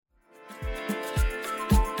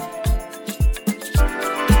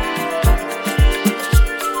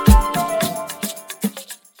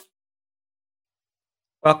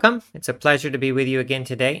Welcome. It's a pleasure to be with you again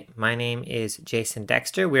today. My name is Jason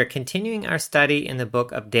Dexter. We are continuing our study in the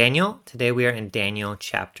book of Daniel. Today we are in Daniel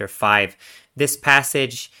chapter 5. This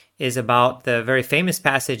passage is about the very famous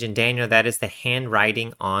passage in Daniel that is the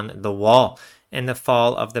handwriting on the wall and the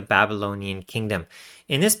fall of the Babylonian kingdom.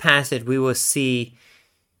 In this passage, we will see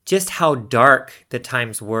just how dark the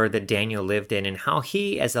times were that Daniel lived in and how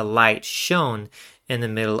he as a light shone in the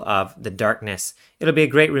middle of the darkness. It'll be a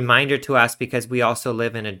great reminder to us because we also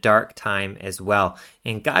live in a dark time as well.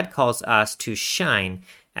 And God calls us to shine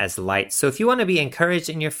as light. So if you want to be encouraged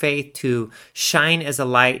in your faith, to shine as a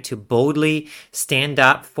light, to boldly stand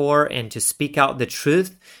up for and to speak out the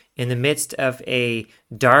truth in the midst of a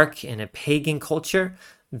dark and a pagan culture,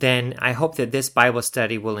 then I hope that this Bible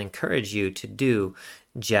study will encourage you to do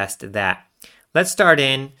just that. Let's start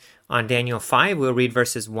in on Daniel 5. We'll read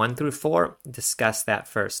verses 1 through 4, discuss that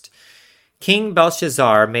first. King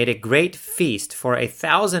Belshazzar made a great feast for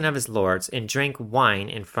 1,000 of his lords and drank wine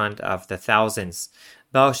in front of the thousands.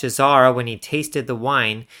 Belshazzar, when he tasted the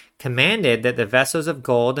wine, commanded that the vessels of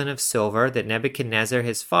gold and of silver that Nebuchadnezzar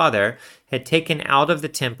his father had taken out of the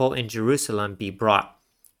temple in Jerusalem be brought,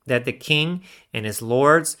 that the king and his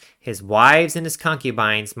lords, his wives and his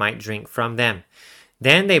concubines might drink from them.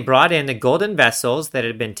 Then they brought in the golden vessels that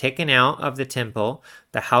had been taken out of the temple,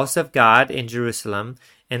 the house of God in Jerusalem,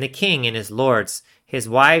 and the king and his lords, his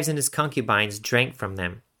wives and his concubines drank from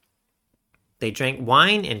them. They drank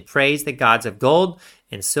wine and praised the gods of gold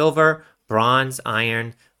and silver, bronze,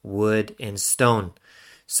 iron, wood, and stone.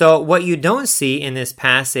 So what you don't see in this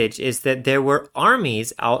passage is that there were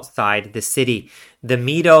armies outside the city. The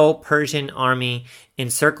Medo-Persian army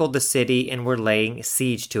encircled the city and were laying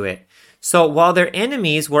siege to it. So while their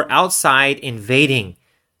enemies were outside invading,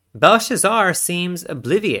 Belshazzar seems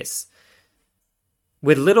oblivious,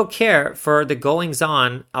 with little care for the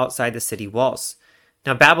goings-on outside the city walls.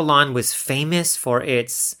 Now, Babylon was famous for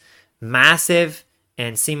its massive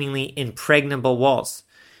and seemingly impregnable walls.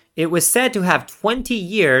 It was said to have 20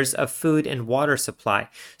 years of food and water supply.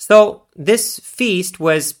 So this feast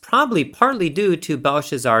was probably partly due to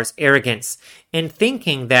Belshazzar's arrogance and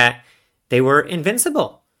thinking that they were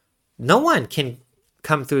invincible. No one can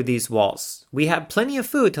come through these walls. We have plenty of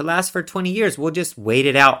food to last for 20 years. We'll just wait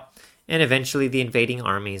it out, and eventually the invading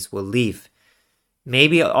armies will leave.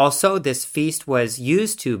 Maybe also this feast was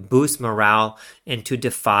used to boost morale and to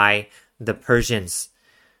defy the Persians.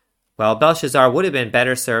 Well, Belshazzar would have been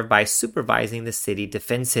better served by supervising the city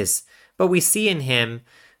defenses, but we see in him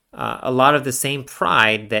a lot of the same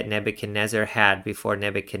pride that Nebuchadnezzar had before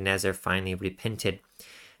Nebuchadnezzar finally repented.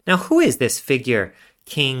 Now, who is this figure,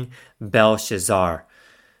 King Belshazzar?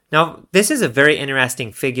 Now, this is a very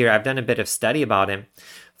interesting figure. I've done a bit of study about him.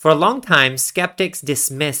 For a long time, skeptics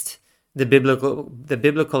dismissed the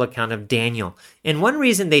biblical account of Daniel. And one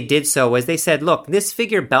reason they did so was they said, look, this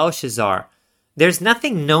figure Belshazzar, there's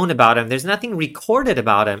nothing known about him. There's nothing recorded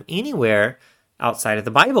about him anywhere outside of the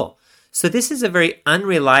Bible. So this is a very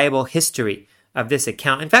unreliable history of this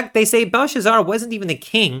account. In fact, they say Belshazzar wasn't even the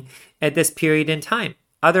king at this period in time.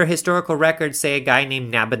 Other historical records say a guy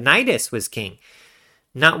named Nabonidus was king.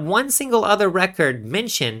 Not one single other record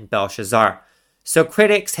mentioned Belshazzar. So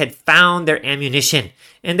critics had found their ammunition,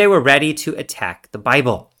 and they were ready to attack the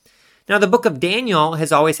Bible. Now, the book of Daniel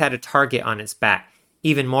has always had a target on its back,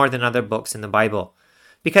 even more than other books in the Bible.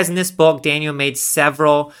 Because in this book, Daniel made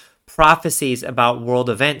several prophecies about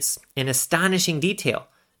world events in astonishing detail.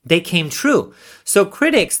 They came true. So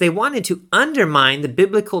critics, they wanted to undermine the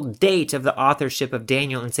biblical date of the authorship of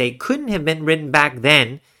Daniel and say it couldn't have been written back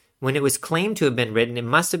then when it was claimed to have been written. It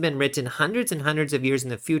must have been written hundreds and hundreds of years in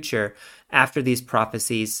the future after these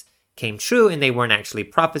prophecies came true, and they weren't actually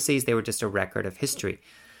prophecies, they were just a record of history.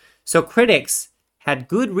 So critics had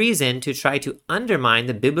good reason to try to undermine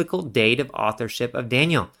the biblical date of authorship of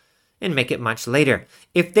Daniel and make it much later.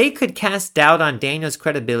 If they could cast doubt on Daniel's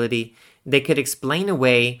credibility, they could explain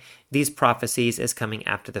away these prophecies as coming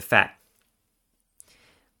after the fact.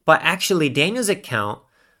 But actually, Daniel's account,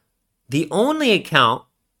 the only account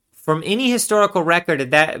from any historical record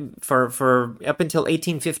of that for up until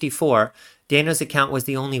 1854, Daniel's account was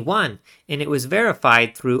the only one, and it was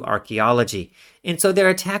verified through archaeology. And so their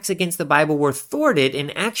attacks against the Bible were thwarted,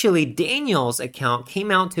 and actually Daniel's account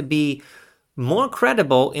came out to be more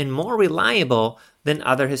credible and more reliable than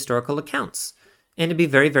other historical accounts, and to be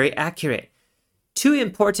very, very accurate. Two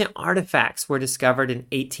important artifacts were discovered in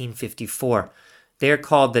 1854. They are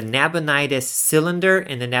called the Nabonidus cylinder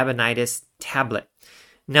and the Nabonidus tablet.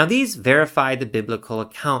 Now, these verify the biblical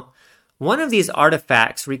account. One of these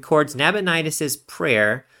artifacts records Nabonidus'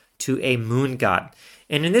 prayer to a moon god.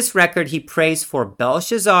 And in this record, he prays for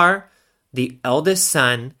Belshazzar, the eldest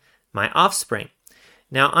son, my offspring.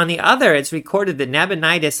 Now, on the other, it's recorded that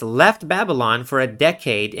Nabonidus left Babylon for a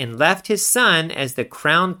decade and left his son as the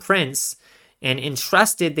crown prince and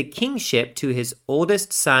entrusted the kingship to his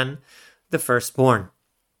oldest son, the firstborn.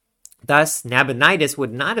 Thus, Nabonidus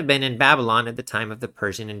would not have been in Babylon at the time of the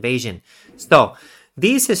Persian invasion. So,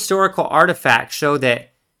 these historical artifacts show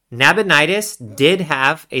that Nabonidus did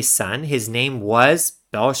have a son. His name was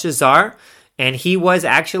Belshazzar, and he was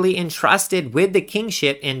actually entrusted with the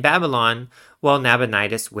kingship in Babylon while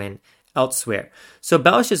Nabonidus went elsewhere. So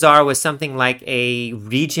Belshazzar was something like a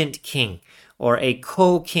regent king or a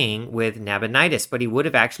co-king with Nabonidus, but he would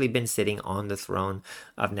have actually been sitting on the throne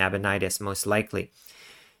of Nabonidus, most likely.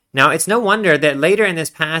 Now, it's no wonder that later in this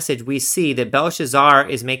passage we see that Belshazzar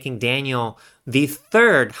is making Daniel the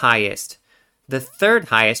third highest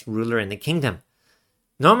ruler in the kingdom.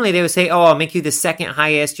 Normally they would say, oh, I'll make you the second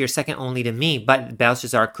highest, you're second only to me. But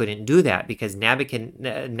Belshazzar couldn't do that because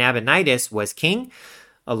Nabonidus was king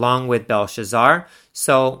along with Belshazzar.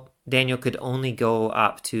 So Daniel could only go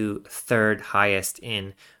up to third highest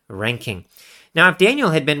in ranking. Now, if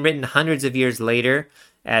Daniel had been written hundreds of years later,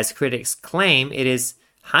 as critics claim, it is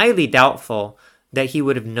highly doubtful that he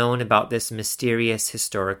would have known about this mysterious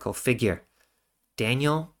historical figure.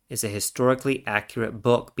 Daniel is a historically accurate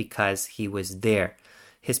book because he was there.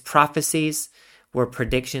 His prophecies were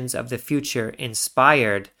predictions of the future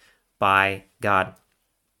inspired by God.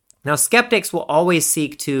 Now, skeptics will always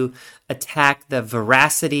seek to attack the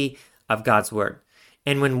veracity of God's word.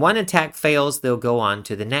 And when one attack fails, they'll go on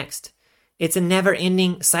to the next. It's a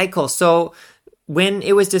never-ending cycle. So when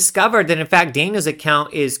it was discovered that, in fact, Daniel's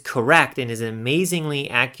account is correct and is amazingly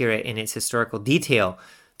accurate in its historical detail,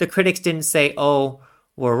 the critics didn't say, oh,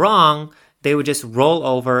 we're wrong. They would just roll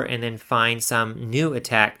over and then find some new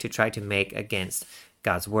attack to try to make against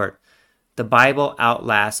God's word. The Bible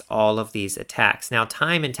outlasts all of these attacks. Now,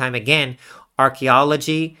 time and time again,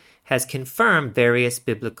 archaeology has confirmed various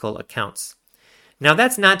biblical accounts. Now,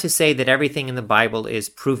 that's not to say that everything in the Bible is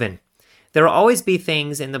proven. There will always be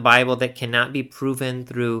things in the Bible that cannot be proven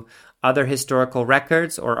through other historical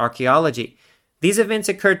records or archaeology. These events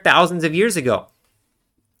occurred thousands of years ago.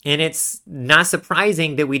 And it's not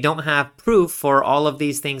surprising that we don't have proof for all of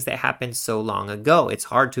these things that happened so long ago. It's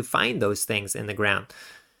hard to find those things in the ground.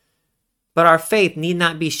 But our faith need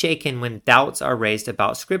not be shaken when doubts are raised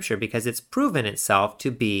about Scripture because it's proven itself to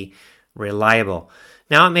be reliable.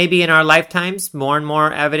 Now, it may be in our lifetimes, more and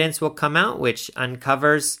more evidence will come out which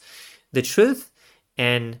uncovers the truth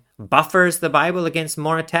and buffers the Bible against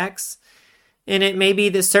more attacks. And it may be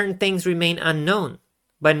that certain things remain unknown.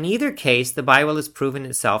 But in either case, the Bible has proven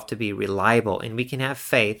itself to be reliable, and we can have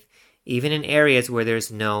faith even in areas where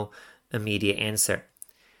there's no immediate answer.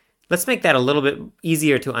 Let's make that a little bit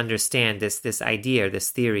easier to understand, this idea,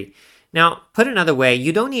 this theory. Now, put another way,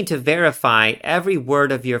 you don't need to verify every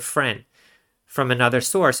word of your friend from another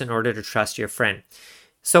source in order to trust your friend.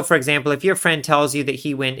 So, for example, if your friend tells you that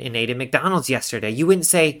he went and ate at McDonald's yesterday, you wouldn't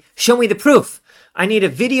say, show me the proof. I need a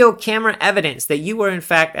video camera evidence that you were in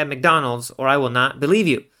fact at McDonald's or I will not believe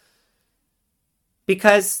you.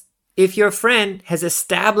 Because if your friend has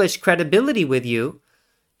established credibility with you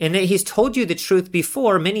and that he's told you the truth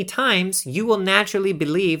before many times, you will naturally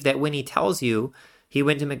believe that when he tells you he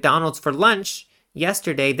went to McDonald's for lunch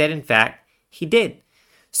yesterday, that in fact he did.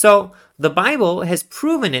 So the Bible has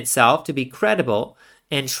proven itself to be credible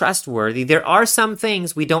and trustworthy. There are some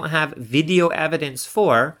things we don't have video evidence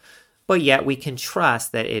for, but yet we can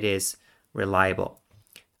trust that it is reliable.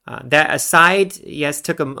 That aside, yes,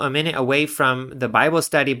 took a minute away from the Bible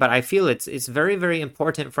study, but I feel it's very, very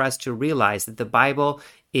important for us to realize that the Bible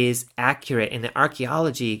is accurate and the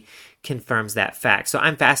archaeology confirms that fact. So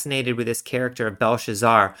I'm fascinated with this character of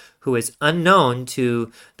Belshazzar, who is unknown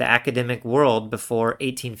to the academic world before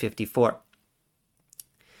 1854.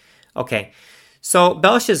 Okay, so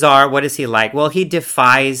Belshazzar, what is he like? Well, he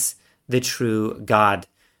defies the true God.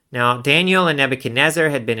 Now, Daniel and Nebuchadnezzar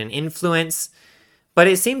had been an influence, but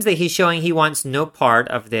it seems that he's showing he wants no part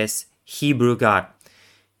of this Hebrew God.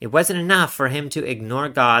 It wasn't enough for him to ignore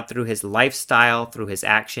God through his lifestyle, through his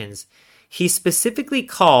actions. He specifically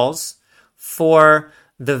calls for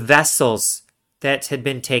the vessels that had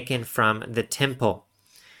been taken from the temple.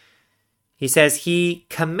 He says he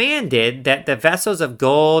commanded that the vessels of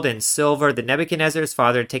gold and silver that Nebuchadnezzar's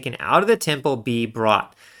father had taken out of the temple be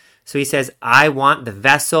brought. So he says, I want the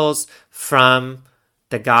vessels from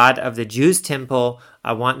the God of the Jews' temple.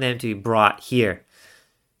 I want them to be brought here.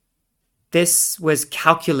 This was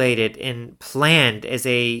calculated and planned as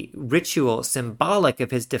a ritual symbolic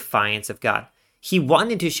of his defiance of God. He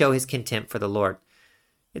wanted to show his contempt for the Lord.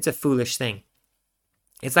 It's a foolish thing.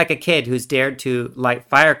 It's like a kid who's dared to light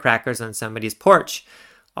firecrackers on somebody's porch.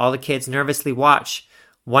 All the kids nervously watch,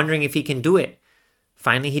 wondering if he can do it.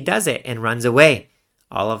 Finally, he does it and runs away.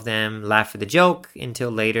 All of them laugh at the joke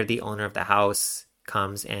until later the owner of the house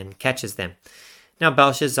comes and catches them. Now,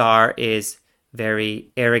 Belshazzar is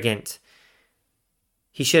very arrogant.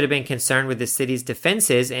 He should have been concerned with the city's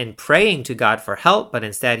defenses and praying to God for help, but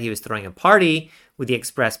instead he was throwing a party with the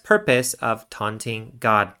express purpose of taunting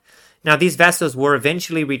God. Now, these vessels were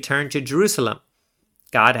eventually returned to Jerusalem.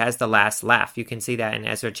 God has the last laugh. You can see that in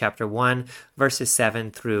Ezra chapter 1, verses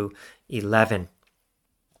 7 through 11.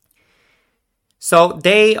 So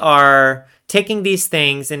they are taking these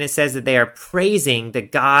things, and it says that they are praising the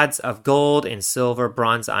gods of gold and silver,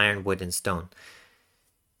 bronze, iron, wood, and stone.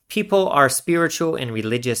 People are spiritual and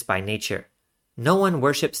religious by nature. No one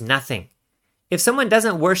worships nothing. If someone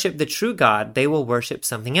doesn't worship the true God, they will worship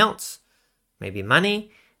something else. Maybe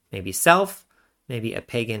money, maybe self, maybe a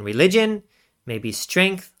pagan religion, maybe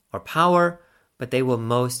strength or power, but they will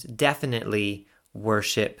most definitely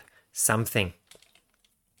worship something.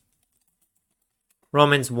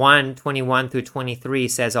 Romans 1:21 through 23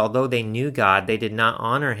 says, although they knew God, they did not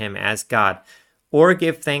honor him as God or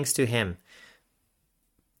give thanks to him.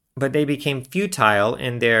 But they became futile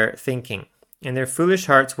in their thinking, and their foolish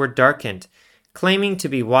hearts were darkened. Claiming to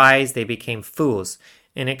be wise, they became fools,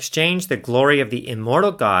 and exchanged the glory of the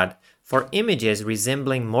immortal God for images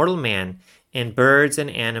resembling mortal man, and birds and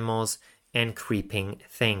animals and creeping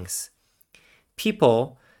things.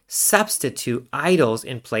 People substitute idols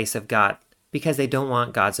in place of God because they don't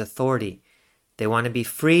want God's authority. They want to be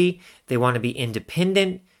free. They want to be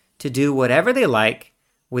independent to do whatever they like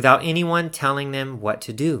without anyone telling them what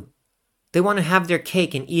to do. They want to have their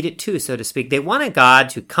cake and eat it too, so to speak. They want a God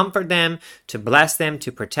to comfort them, to bless them,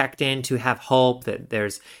 to protect them, to have hope that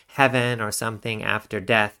there's heaven or something after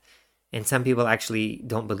death. And some people actually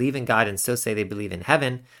don't believe in God and still say they believe in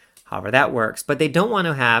heaven, however that works. But they don't want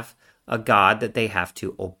to have a God that they have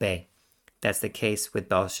to obey. That's the case with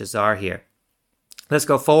Belshazzar here. Let's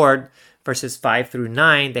go forward, verses 5 through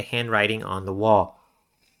 9, the handwriting on the wall.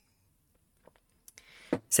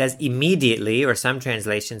 It says, immediately, or some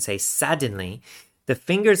translations say suddenly, the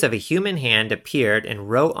fingers of a human hand appeared and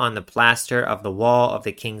wrote on the plaster of the wall of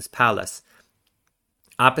the king's palace,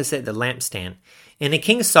 opposite the lampstand. And the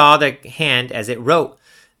king saw the hand as it wrote.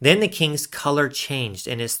 Then the king's color changed,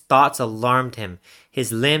 and his thoughts alarmed him.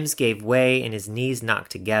 His limbs gave way, and his knees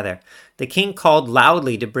knocked together. The king called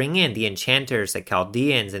loudly to bring in the enchanters, the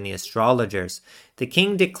Chaldeans, and the astrologers. The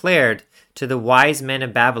king declared to the wise men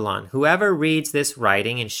of Babylon, whoever reads this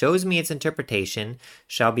writing and shows me its interpretation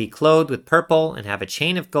shall be clothed with purple and have a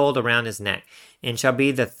chain of gold around his neck, and shall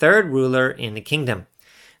be the third ruler in the kingdom.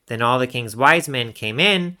 Then all the king's wise men came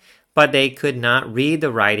in, but they could not read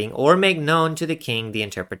the writing or make known to the king the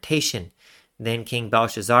interpretation. Then King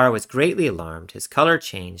Belshazzar was greatly alarmed, his color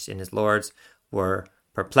changed, and his lords were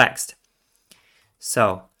perplexed.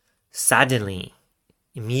 So, suddenly,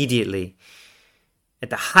 immediately, at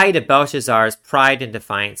the height of Belshazzar's pride and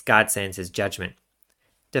defiance, God sends his judgment.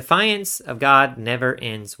 Defiance of God never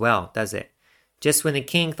ends well, does it? Just when the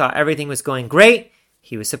king thought everything was going great,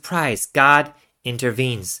 he was surprised. God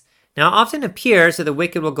intervenes. Now, it often appears that the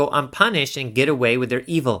wicked will go unpunished and get away with their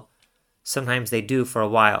evil. Sometimes they do for a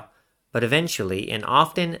while, but eventually, and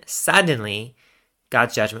often suddenly,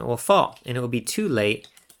 God's judgment will fall, and it will be too late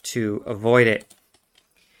to avoid it.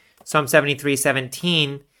 Psalm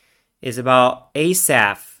 73:17 is about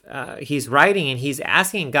Asaph. He's writing and he's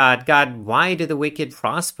asking God, why do the wicked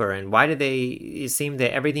prosper? And why do it seem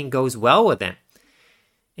that everything goes well with them?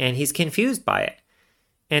 And he's confused by it.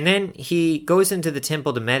 And then he goes into the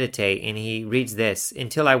temple to meditate, and he reads this,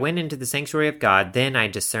 until I went into the sanctuary of God, then I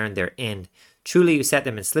discerned their end. Truly you set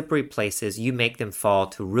them in slippery places, you make them fall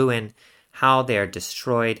to ruin, how they are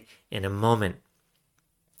destroyed in a moment.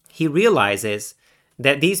 He realizes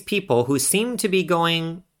that these people who seem to be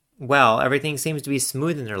going well, everything seems to be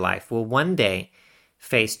smooth in their life, will one day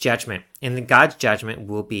face judgment, and that God's judgment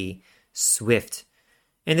will be swift.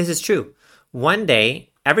 And this is true. One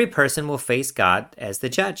day, every person will face God as the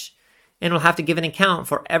judge and will have to give an account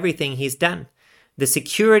for everything he's done. The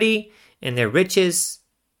security and their riches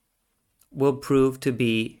will prove to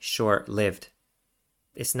be short-lived.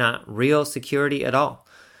 It's not real security at all.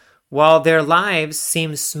 While their lives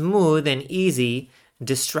seem smooth and easy,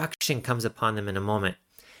 destruction comes upon them in a moment.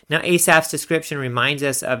 Now, Asaph's description reminds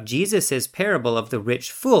us of Jesus' parable of the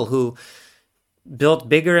rich fool who built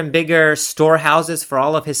bigger and bigger storehouses for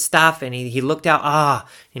all of his stuff, and he looked out,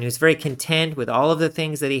 and he was very content with all of the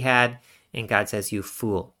things that he had, and God says, you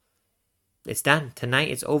fool. It's done. Tonight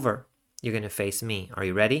it's over. You're going to face me. Are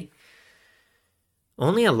you ready?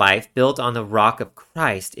 Only a life built on the rock of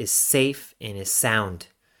Christ is safe and is sound.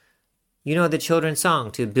 You know the children's song,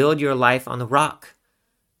 to build your life on the rock.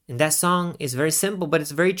 And that song is very simple, but it's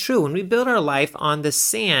very true. When we build our life on the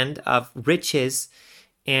sand of riches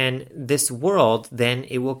and this world, then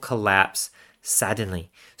it will collapse suddenly.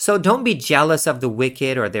 So don't be jealous of the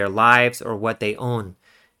wicked or their lives or what they own.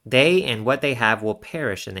 They and what they have will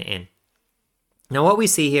perish in the end. Now what we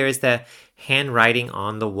see here is the handwriting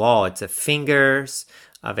on the wall. It's the fingers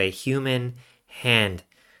of a human hand.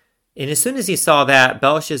 And as soon as he saw that,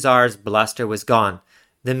 Belshazzar's bluster was gone.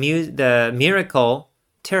 The miracle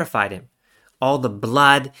terrified him. All the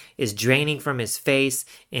blood is draining from his face,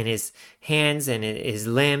 and his hands and his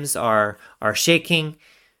limbs are shaking.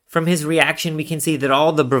 From his reaction, we can see that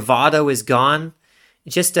all the bravado is gone.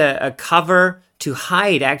 Just a cover to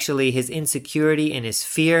hide, actually, his insecurity and his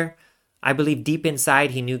fear. I believe deep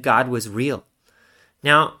inside he knew God was real.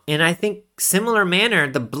 Now, in I think similar manner,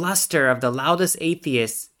 the bluster of the loudest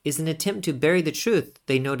atheists is an attempt to bury the truth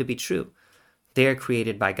they know to be true. They are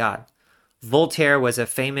created by God. Voltaire was a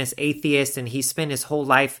famous atheist, and he spent his whole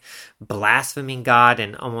life blaspheming God,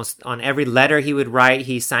 and almost on every letter he would write,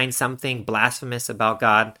 he signed something blasphemous about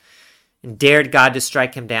God and dared God to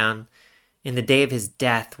strike him down. And the day of his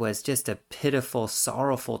death was just a pitiful,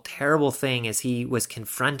 sorrowful, terrible thing as he was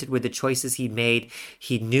confronted with the choices he made.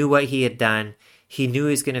 He knew what he had done. He knew he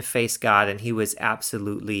was going to face God, and he was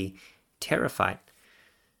absolutely terrified.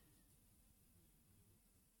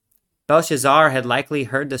 Belshazzar had likely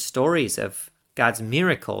heard the stories of God's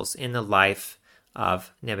miracles in the life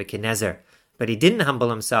of Nebuchadnezzar, but he didn't humble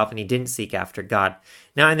himself and he didn't seek after God.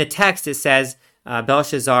 Now in the text it says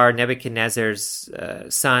Belshazzar, Nebuchadnezzar's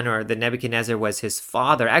son, or the Nebuchadnezzar was his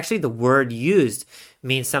father. Actually, the word used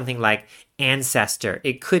means something like ancestor.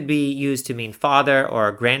 It could be used to mean father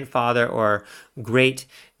or grandfather or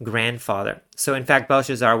great-grandfather. So in fact,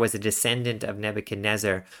 Belshazzar was a descendant of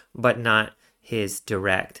Nebuchadnezzar, but not his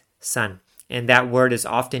direct son. And that word is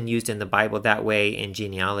often used in the Bible that way in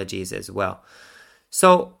genealogies as well.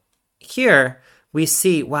 So here we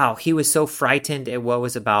see, wow, he was so frightened at what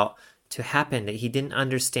was about to happen that he didn't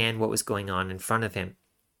understand what was going on in front of him.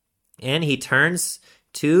 And he turns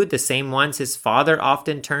to the same ones his father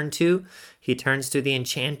often turned to. He turns to the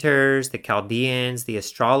enchanters, the Chaldeans, the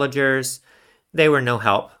astrologers. They were no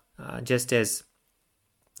help, just as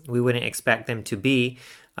we wouldn't expect them to be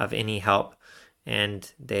of any help.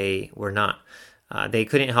 And they were not. They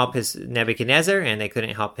couldn't help his Nebuchadnezzar, and they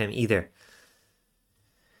couldn't help him either.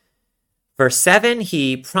 Verse 7,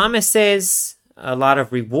 he promises a lot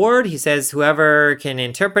of reward. He says, whoever can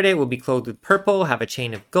interpret it will be clothed with purple, have a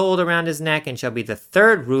chain of gold around his neck, and shall be the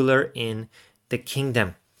third ruler in the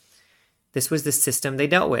kingdom. This was the system they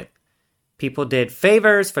dealt with. People did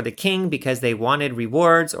favors for the king because they wanted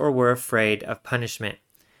rewards or were afraid of punishment.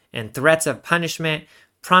 And threats of punishment,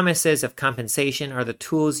 promises of compensation are the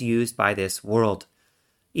tools used by this world.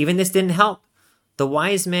 Even this didn't help. The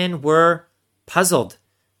wise men were puzzled.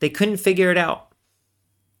 They couldn't figure it out.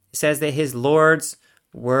 It says that his lords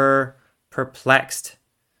were perplexed.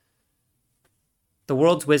 The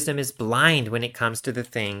world's wisdom is blind when it comes to the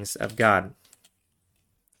things of God.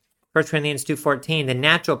 1 Corinthians 2:14, the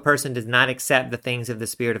natural person does not accept the things of the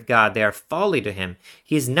Spirit of God. They are folly to him.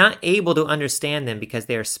 He is not able to understand them because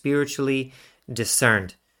they are spiritually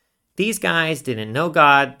discerned. These guys didn't know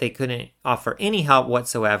God. They couldn't offer any help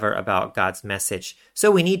whatsoever about God's message.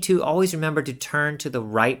 So we need to always remember to turn to the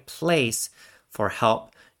right place for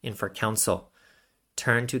help and for counsel.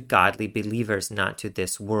 Turn to godly believers, not to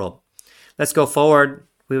this world. Let's go forward.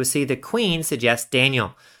 We will see the queen suggests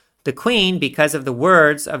Daniel. The queen, because of the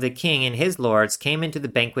words of the king and his lords, came into the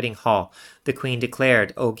banqueting hall. The queen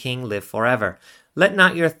declared, O king, live forever. Let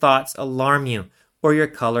not your thoughts alarm you, or your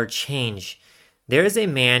color change. There is a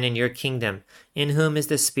man in your kingdom, in whom is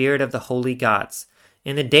the spirit of the holy gods.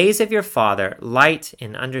 In the days of your father, light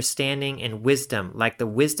and understanding and wisdom, like the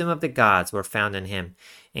wisdom of the gods, were found in him.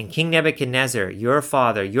 And King Nebuchadnezzar, your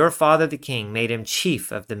father the king, made him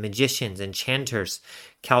chief of the magicians, enchanters,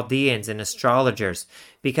 Chaldeans, and astrologers,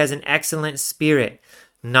 because an excellent spirit,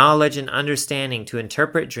 knowledge, and understanding to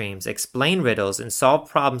interpret dreams, explain riddles, and solve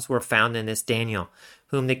problems were found in this Daniel,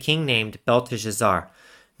 whom the king named Belteshazzar.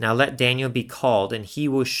 Now let Daniel be called, and he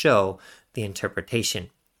will show the interpretation.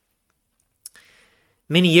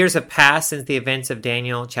 Many years have passed since the events of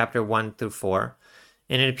Daniel chapter 1 through 4,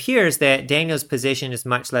 and it appears that Daniel's position is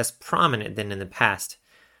much less prominent than in the past.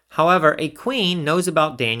 However, a queen knows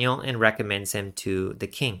about Daniel and recommends him to the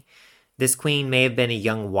king. This queen may have been a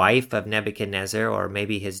young wife of Nebuchadnezzar, or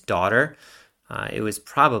maybe his daughter. It was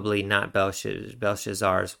probably not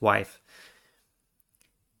Belshazzar's wife.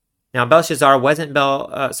 Now,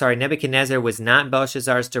 Nebuchadnezzar was not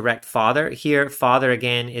Belshazzar's direct father. Here, father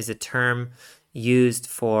again is a term used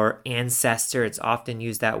for ancestor. It's often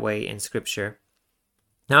used that way in Scripture.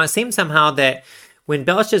 Now, it seems somehow that when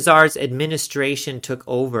Belshazzar's administration took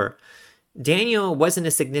over, Daniel wasn't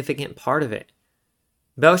a significant part of it.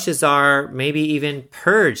 Belshazzar maybe even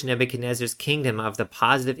purged Nebuchadnezzar's kingdom of the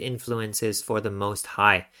positive influences for the Most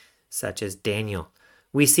High, such as Daniel.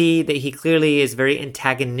 We see that he clearly is very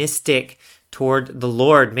antagonistic toward the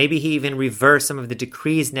Lord. Maybe he even reversed some of the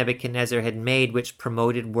decrees Nebuchadnezzar had made, which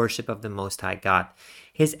promoted worship of the Most High God.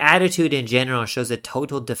 His attitude in general shows a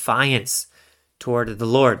total defiance toward the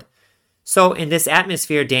Lord. So in this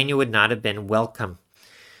atmosphere, Daniel would not have been welcome.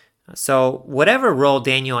 So whatever role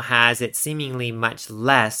Daniel has, it's seemingly much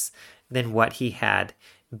less than what he had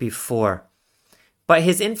before. But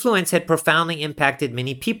his influence had profoundly impacted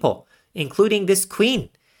many people, including this queen.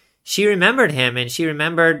 She remembered him, and she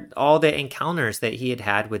remembered all the encounters that he had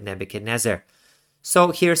had with Nebuchadnezzar.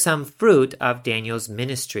 So here's some fruit of Daniel's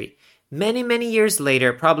ministry. Many, many years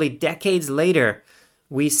later, probably decades later,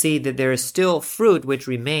 we see that there is still fruit which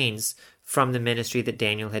remains from the ministry that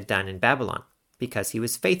Daniel had done in Babylon, because he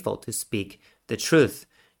was faithful to speak the truth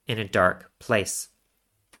in a dark place.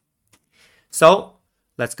 So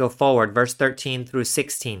let's go forward, verse 13 through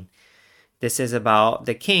 16. This is about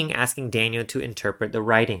the king asking Daniel to interpret the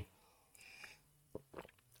writing.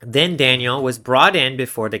 Then Daniel was brought in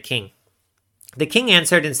before the king. The king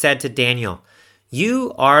answered and said to Daniel,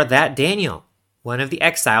 "You are that Daniel, one of the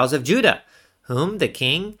exiles of Judah, whom the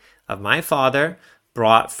king of my father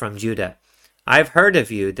brought from Judah. I've heard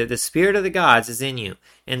of you, that the spirit of the gods is in you,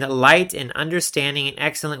 and that light and understanding and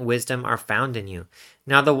excellent wisdom are found in you.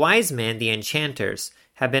 Now the wise men, the enchanters,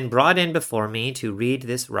 have been brought in before me to read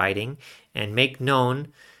this writing and make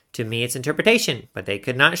known to me its interpretation, but they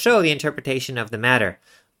could not show the interpretation of the matter.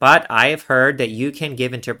 But I have heard that you can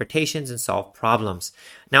give interpretations and solve problems.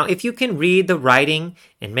 Now if you can read the writing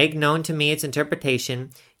and make known to me its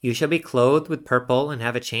interpretation, you shall be clothed with purple and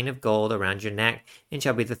have a chain of gold around your neck, and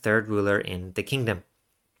shall be the third ruler in the kingdom."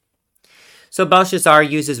 So Belshazzar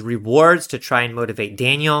uses rewards to try and motivate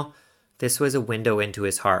Daniel. This was a window into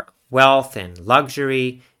his heart. Wealth and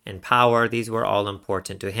luxury and power, these were all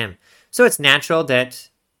important to him. So it's natural that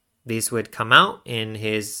these would come out in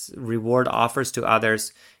his reward offers to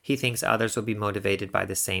others. He thinks others will be motivated by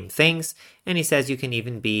the same things, and he says you can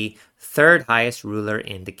even be third highest ruler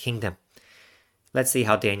in the kingdom. Let's see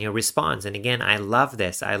how Daniel responds. And again, I love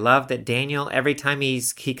this. I love that Daniel, every time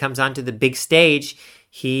he comes onto the big stage,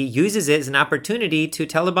 he uses it as an opportunity to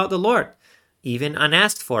tell about the Lord, even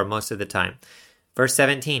unasked for most of the time. Verse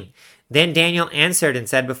 17, "Then Daniel answered and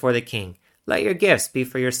said before the king, 'Let your gifts be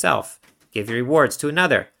for yourself. Give your rewards to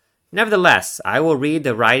another. Nevertheless, I will read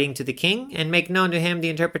the writing to the king and make known to him the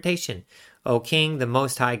interpretation. O king, the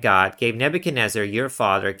Most High God gave Nebuchadnezzar your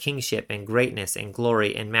father kingship and greatness and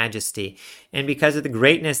glory and majesty. And because of the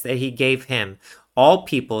greatness that he gave him, all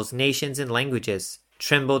peoples, nations, and languages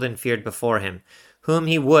trembled and feared before him. Whom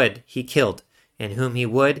he would, he killed, and whom he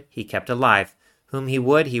would, he kept alive. Whom he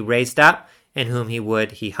would, he raised up, and whom he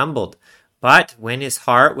would, he humbled. But when his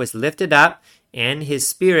heart was lifted up, and his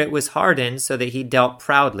spirit was hardened so that he dealt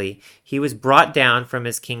proudly, he was brought down from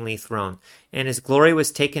his kingly throne, and his glory was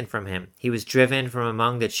taken from him. He was driven from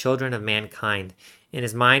among the children of mankind, and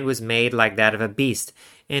his mind was made like that of a beast,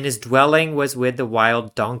 and his dwelling was with the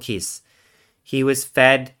wild donkeys. He was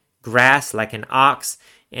fed grass like an ox,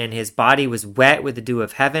 and his body was wet with the dew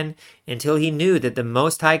of heaven, until he knew that the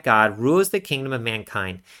Most High God rules the kingdom of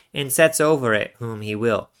mankind, and sets over it whom he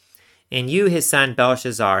will. And you, his son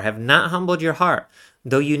Belshazzar, have not humbled your heart,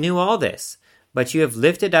 though you knew all this, but you have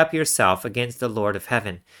lifted up yourself against the Lord of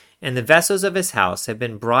heaven, and the vessels of his house have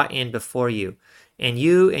been brought in before you, and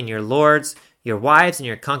you and your lords, your wives and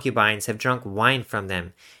your concubines have drunk wine from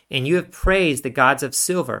them, and you have praised the gods of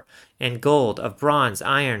silver and gold, of bronze,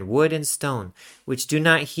 iron, wood, and stone, which do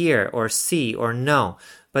not hear or see or know,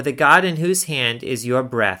 but the God in whose hand is your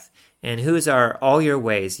breath, and whose are all your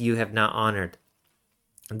ways you have not honored.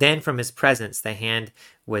 Then from his presence the hand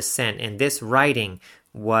was sent, and this writing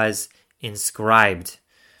was inscribed."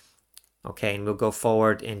 Okay, and we'll go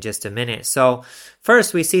forward in just a minute. So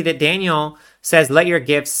first we see that Daniel says, "Let your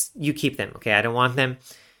gifts, you keep them." Okay, I don't want them.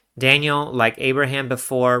 Daniel, like Abraham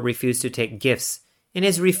before, refused to take gifts. And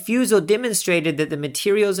his refusal demonstrated that the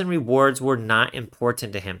materials and rewards were not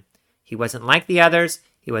important to him. He wasn't like the others.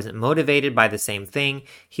 He wasn't motivated by the same thing.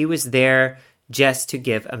 He was there just to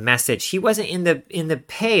give a message. He wasn't in the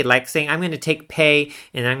pay, like saying, "I'm going to take pay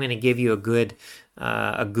and I'm going to give you a good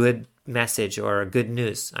message or a good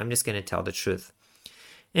news. I'm just going to tell the truth."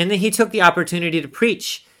 And then he took the opportunity to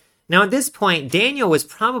preach. Now, at this point, Daniel was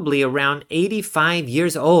probably around 85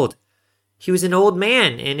 years old. He was an old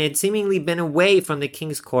man and had seemingly been away from the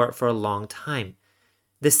king's court for a long time.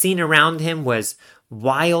 The scene around him was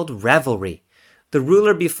wild revelry. The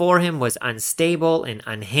ruler before him was unstable and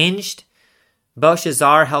unhinged.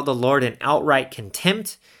 Belshazzar held the Lord in outright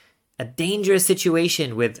contempt, a dangerous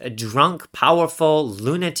situation with a drunk, powerful,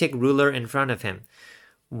 lunatic ruler in front of him.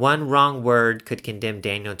 One wrong word could condemn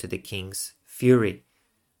Daniel to the king's fury.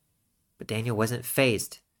 But Daniel wasn't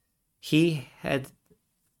fazed. He had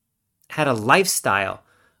a lifestyle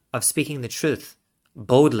of speaking the truth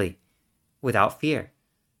boldly, without fear.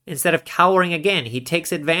 Instead of cowering again, he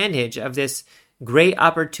takes advantage of this great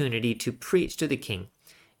opportunity to preach to the king,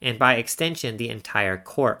 and by extension, the entire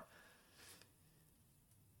court.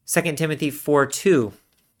 2 Timothy 4:2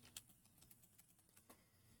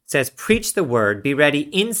 says, "Preach the word, be ready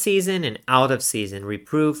in season and out of season,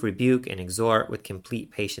 reprove, rebuke, and exhort with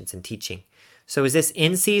complete patience and teaching." So is this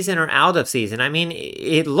in season or out of season? I mean,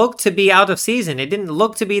 it looked to be out of season. It didn't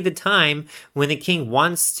look to be the time when the king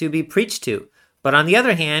wants to be preached to. But on the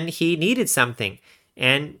other hand, he needed something.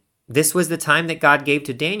 And this was the time that God gave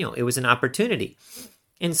to Daniel. It was an opportunity.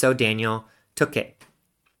 And so Daniel took it.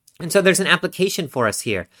 And so there's an application for us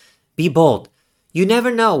here. Be bold. You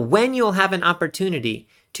never know when you'll have an opportunity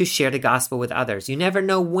to share the gospel with others. You never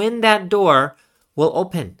know when that door will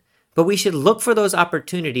open. But we should look for those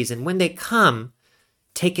opportunities, and when they come,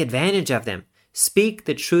 take advantage of them. Speak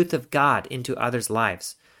the truth of God into others'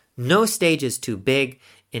 lives. No stage is too big,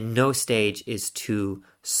 and no stage is too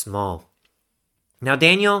small. Now,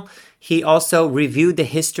 Daniel, he also reviewed the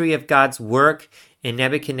history of God's work in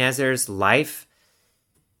Nebuchadnezzar's life.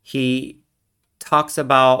 He talks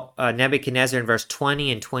about Nebuchadnezzar in verse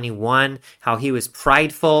 20 and 21, how he was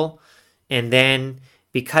prideful, and then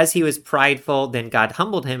because he was prideful, then God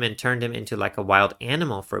humbled him and turned him into like a wild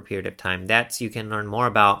animal for a period of time. That's you can learn more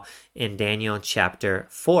about in Daniel chapter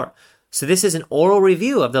 4. So this is an oral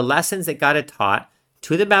review of the lessons that God had taught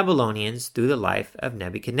to the Babylonians through the life of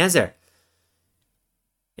Nebuchadnezzar.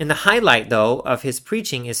 And the highlight, though, of his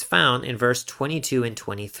preaching is found in verse 22 and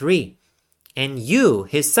 23. "And you,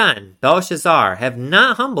 his son, Belshazzar, have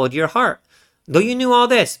not humbled your heart, though you knew all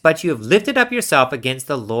this, but you have lifted up yourself against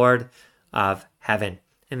the Lord of heaven."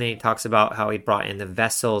 And then he talks about how he brought in the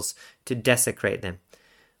vessels to desecrate them.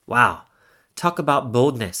 Wow. Talk about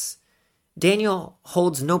boldness. Daniel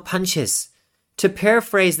holds no punches. To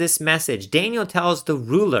paraphrase this message, Daniel tells the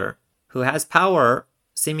ruler who has power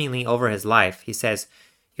seemingly over his life, he says,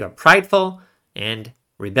 "You are prideful and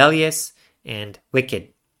rebellious and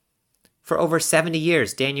wicked." For over 70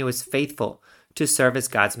 years, Daniel was faithful to serve as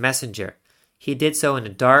God's messenger. He did so in a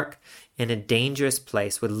dark and a dangerous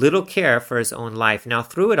place with little care for his own life. Now,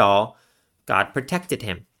 through it all, God protected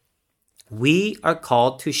him. We are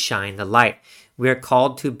called to shine the light. We are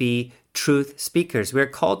called to be truth speakers. We are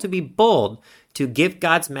called to be bold to give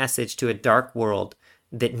God's message to a dark world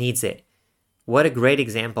that needs it. What a great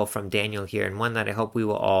example from Daniel here, and one that I hope we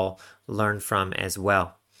will all learn from as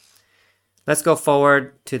well. Let's go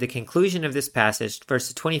forward to the conclusion of this passage,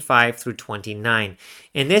 verses 25 through 29.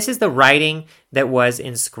 And this is the writing that was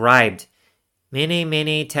inscribed, Mene,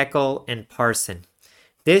 Mene, Tekel, and Parsin.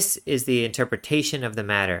 This is the interpretation of the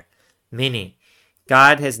matter. Mene,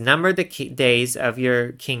 God has numbered the days of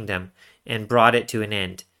your kingdom and brought it to an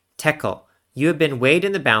end. Tekel, you have been weighed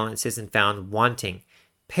in the balances and found wanting.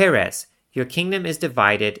 Peres, your kingdom is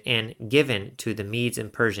divided and given to the Medes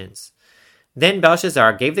and Persians. Then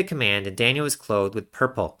Belshazzar gave the command, and Daniel was clothed with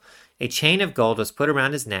purple. A chain of gold was put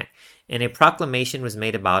around his neck, and a proclamation was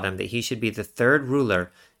made about him that he should be the third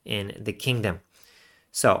ruler in the kingdom.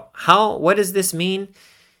 So, what does this mean?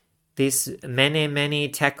 This Mene,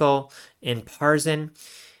 Mene, Tekel, and Parsin.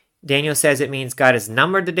 Daniel says it means God has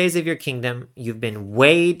numbered the days of your kingdom. You've been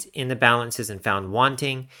weighed in the balances and found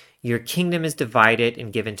wanting. Your kingdom is divided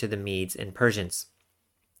and given to the Medes and Persians.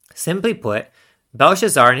 Simply put,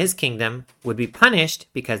 Belshazzar and his kingdom would be punished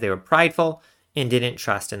because they were prideful and didn't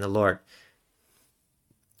trust in the Lord.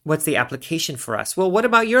 What's the application for us? Well, what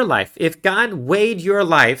about your life? If God weighed your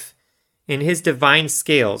life in his divine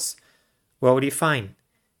scales, what would he find?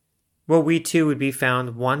 Well, we too would be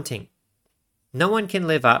found wanting. No one can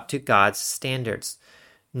live up to God's standards.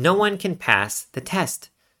 No one can pass the test.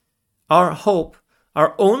 Our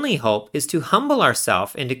only hope, is to humble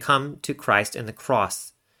ourselves and to come to Christ and the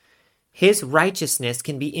cross. His righteousness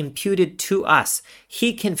can be imputed to us.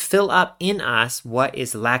 He can fill up in us what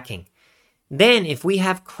is lacking. Then, if we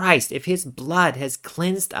have Christ, if his blood has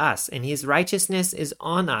cleansed us and his righteousness is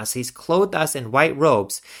on us, he's clothed us in white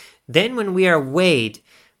robes, then when we are weighed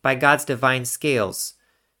by God's divine scales,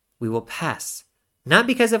 we will pass. not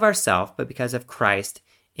because of ourselves, but because of Christ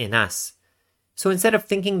in us. So instead of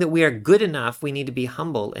thinking that we are good enough, we need to be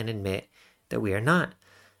humble and admit that we are not.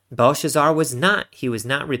 Belshazzar was not. He was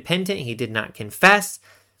not repentant. He did not confess.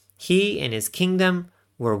 He and his kingdom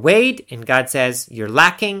were weighed, and God says, you're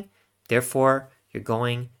lacking, therefore you're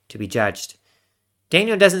going to be judged.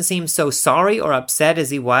 Daniel doesn't seem so sorry or upset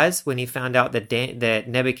as he was when he found out that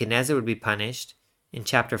Nebuchadnezzar would be punished in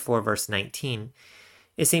chapter 4, verse 19.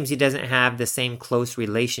 It seems he doesn't have the same close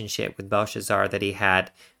relationship with Belshazzar that he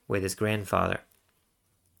had with his grandfather.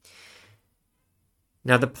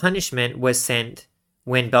 Now, the punishment was sent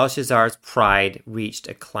when Belshazzar's pride reached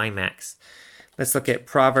a climax. Let's look at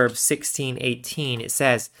Proverbs 16:18. It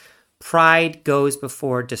says, "Pride goes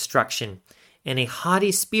before destruction, and a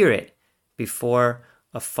haughty spirit before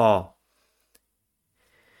a fall."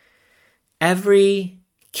 Every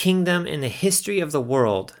kingdom in the history of the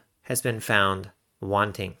world has been found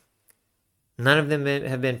wanting. None of them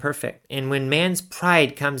have been perfect. And when man's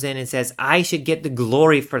pride comes in and says, I should get the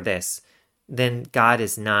glory for this, then God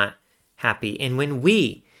is not happy. And when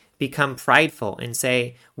we become prideful and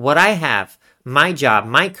say, what I have, my job,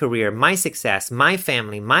 my career, my success, my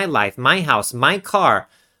family, my life, my house, my car,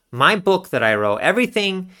 my book that I wrote,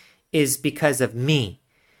 everything is because of me,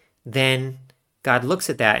 then God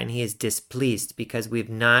looks at that and he is displeased because we've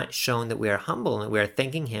not shown that we are humble and we are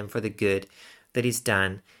thanking him for the good that he's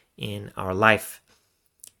done in our life.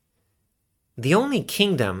 The only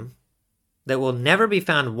kingdom that will never be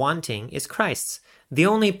found wanting is Christ's. The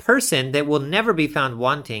only person that will never be found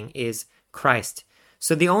wanting is Christ.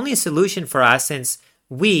 So the only solution for us, since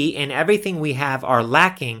we and everything we have are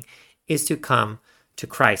lacking, is to come to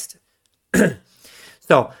Christ.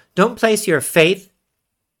 So don't place your faith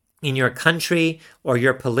in your country or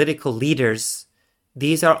your political leaders.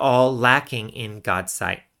 These are all lacking in God's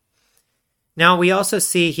sight. Now, we also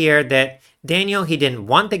see here that Daniel, he didn't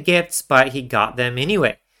want the gifts, but he got them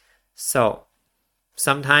anyway. So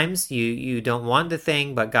sometimes you don't want the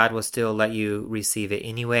thing, but God will still let you receive it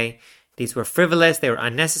anyway. These were frivolous, they were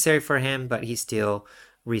unnecessary for him, but he still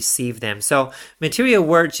received them. So material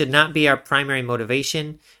words should not be our primary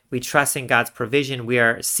motivation. We trust in God's provision. We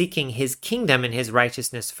are seeking his kingdom and his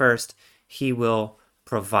righteousness first. He will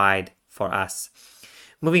provide for us.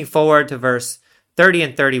 Moving forward to verse 30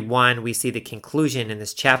 and 31, we see the conclusion in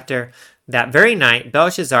this chapter. That very night,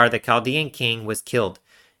 Belshazzar, the Chaldean king, was killed.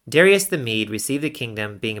 Darius the Mede received the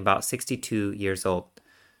kingdom, being about 62 years old.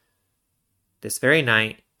 This very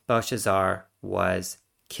night, Belshazzar was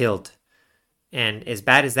killed. And as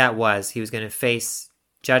bad as that was, he was going to face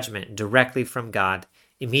judgment directly from God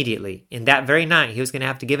immediately. In that very night, he was going to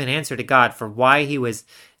have to give an answer to God for why he was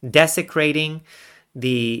desecrating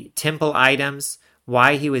the temple items,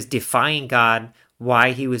 why he was defying God,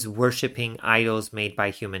 why he was worshiping idols made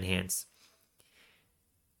by human hands.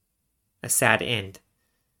 A sad end.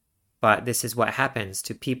 But this is what happens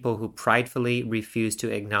to people who pridefully refuse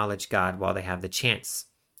to acknowledge God while they have the chance.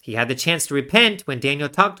 He had the chance to repent when Daniel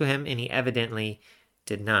talked to him, and he evidently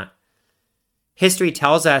did not. History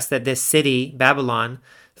tells us that this city, Babylon,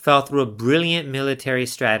 fell through a brilliant military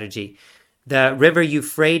strategy. The river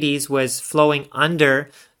Euphrates was flowing under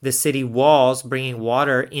the city walls, bringing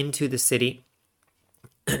water into the city.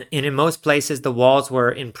 And in most places, the walls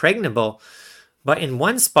were impregnable. But in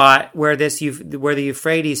one spot where the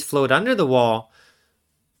Euphrates flowed under the wall,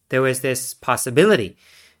 there was this possibility,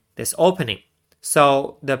 this opening.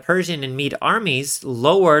 So the Persian and Mede armies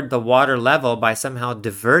lowered the water level by somehow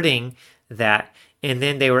diverting that, and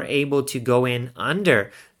then they were able to go in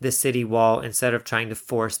under the city wall instead of trying to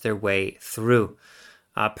force their way through.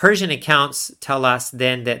 Persian accounts tell us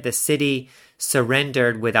then that the city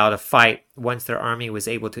surrendered without a fight once their army was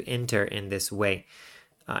able to enter in this way.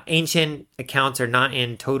 Ancient accounts are not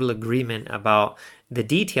in total agreement about the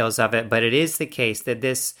details of it, but it is the case that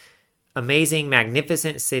this amazing,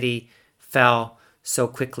 magnificent city fell so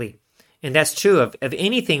quickly. And that's true of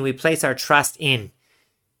anything we place our trust in.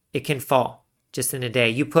 It can fall just in a day.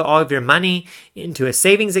 You put all of your money into a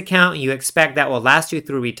savings account and you expect that will last you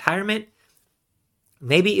through retirement.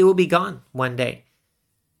 Maybe it will be gone one day.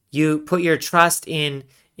 You put your trust in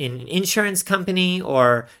an insurance company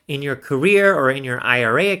or in your career or in your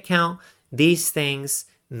IRA account. These things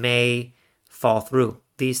may fall through.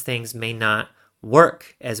 These things may not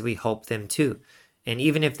work as we hope them to. And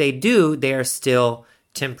even if they do, they are still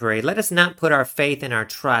temporary. Let us not put our faith and our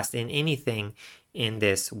trust in anything in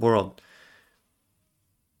this world.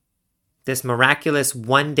 This miraculous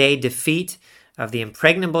one-day defeat of the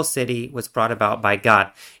impregnable city was brought about by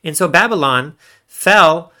God. And so Babylon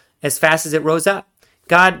fell as fast as it rose up.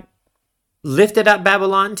 God lifted up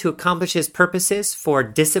Babylon to accomplish his purposes for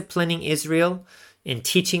disciplining Israel, in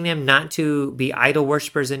teaching them not to be idol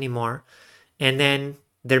worshippers anymore. And then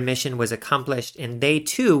their mission was accomplished, and they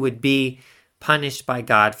too would be punished by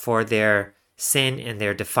God for their sin and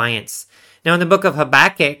their defiance. Now, in the book of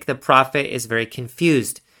Habakkuk, the prophet is very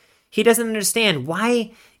confused. He doesn't understand,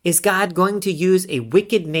 why is God going to use a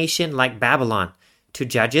wicked nation like Babylon to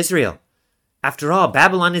judge Israel? After all,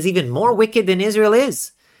 Babylon is even more wicked than Israel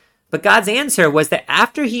is. But God's answer was that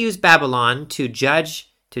after he used Babylon to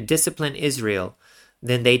judge, to discipline Israel,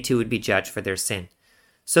 then they too would be judged for their sin.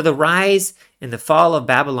 So the rise and the fall of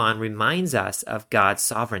Babylon reminds us of God's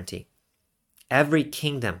sovereignty. Every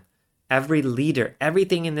kingdom, every leader,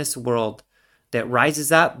 everything in this world that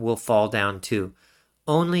rises up will fall down too.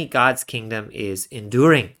 Only God's kingdom is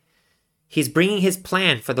enduring. He's bringing his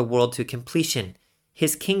plan for the world to completion.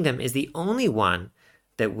 His kingdom is the only one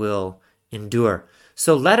that will endure.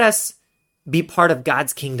 So let us be part of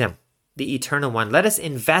God's kingdom, the eternal one. Let us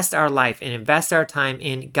invest our life and invest our time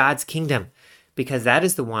in God's kingdom, because that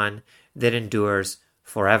is the one that endures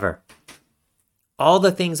forever. All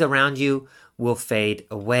the things around you will fade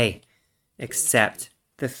away, except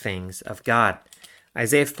the things of God.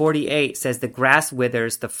 Isaiah 48 says, the grass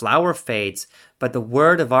withers, the flower fades, but the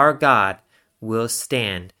word of our God will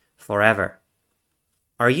stand forever.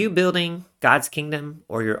 Are you building God's kingdom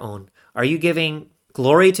or your own? Are you giving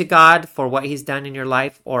glory to God for what he's done in your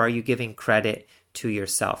life, or are you giving credit to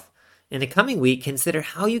yourself? In the coming week, consider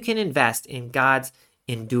how you can invest in God's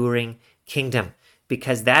enduring kingdom,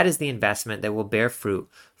 because that is the investment that will bear fruit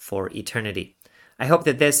for eternity. I hope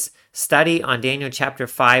that this study on Daniel chapter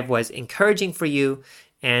 5 was encouraging for you,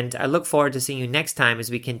 and I look forward to seeing you next time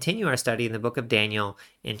as we continue our study in the book of Daniel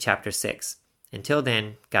in chapter 6. Until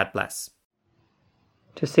then, God bless.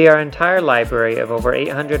 To see our entire library of over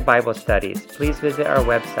 800 Bible studies, please visit our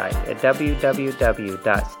website at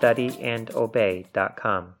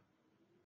www.studyandobey.com.